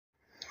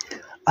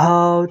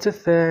How to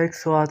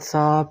fix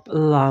WhatsApp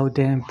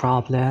loading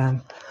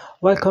problem.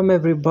 Welcome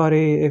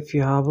everybody. If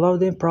you have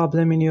loading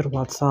problem in your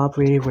WhatsApp,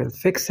 we will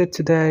fix it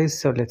today.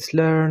 So let's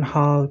learn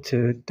how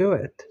to do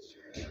it.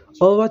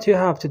 All what you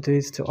have to do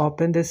is to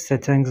open the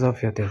settings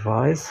of your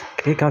device,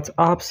 click at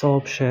apps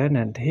option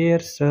and here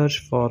search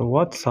for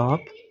WhatsApp.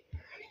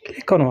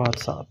 Click on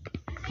WhatsApp.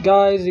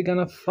 Guys, you're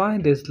gonna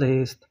find this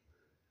list.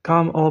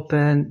 Come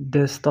open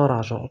the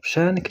storage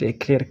option, click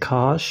clear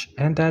cache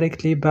and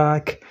directly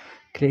back.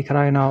 Click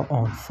right now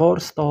on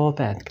force stop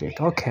and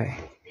click OK.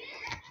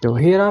 Do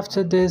here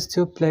after this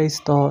to Play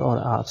Store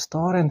or App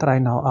Store and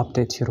right now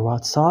update your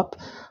WhatsApp.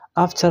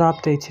 After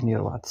updating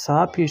your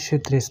WhatsApp, you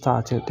should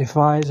restart your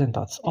device and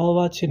that's all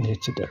what you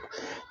need to do.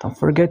 Don't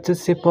forget to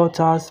support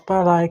us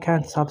by like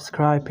and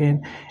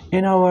subscribing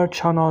in our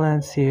channel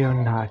and see you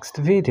next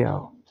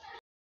video.